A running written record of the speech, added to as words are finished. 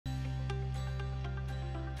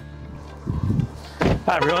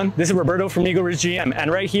Hi everyone, this is Roberto from Eagle Ridge GM,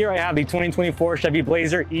 and right here I have the 2024 Chevy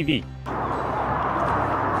Blazer EV.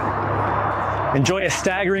 Enjoy a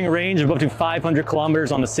staggering range of up to 500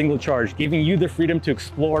 kilometers on a single charge, giving you the freedom to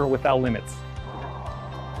explore without limits.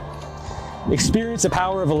 Experience the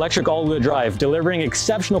power of electric all-wheel drive, delivering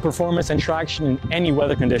exceptional performance and traction in any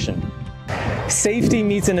weather condition. Safety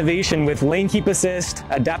meets innovation with lane keep assist,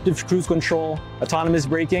 adaptive cruise control, autonomous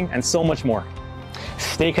braking, and so much more.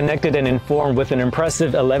 Stay connected and informed with an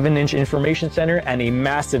impressive 11-inch information center and a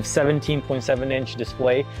massive 17.7-inch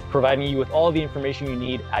display, providing you with all the information you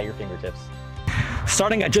need at your fingertips.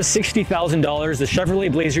 Starting at just $60,000, the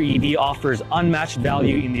Chevrolet Blazer EV offers unmatched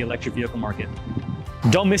value in the electric vehicle market.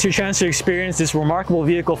 Don't miss your chance to experience this remarkable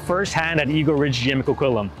vehicle firsthand at Eagle Ridge GM in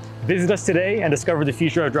Coquitlam. Visit us today and discover the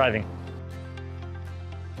future of driving.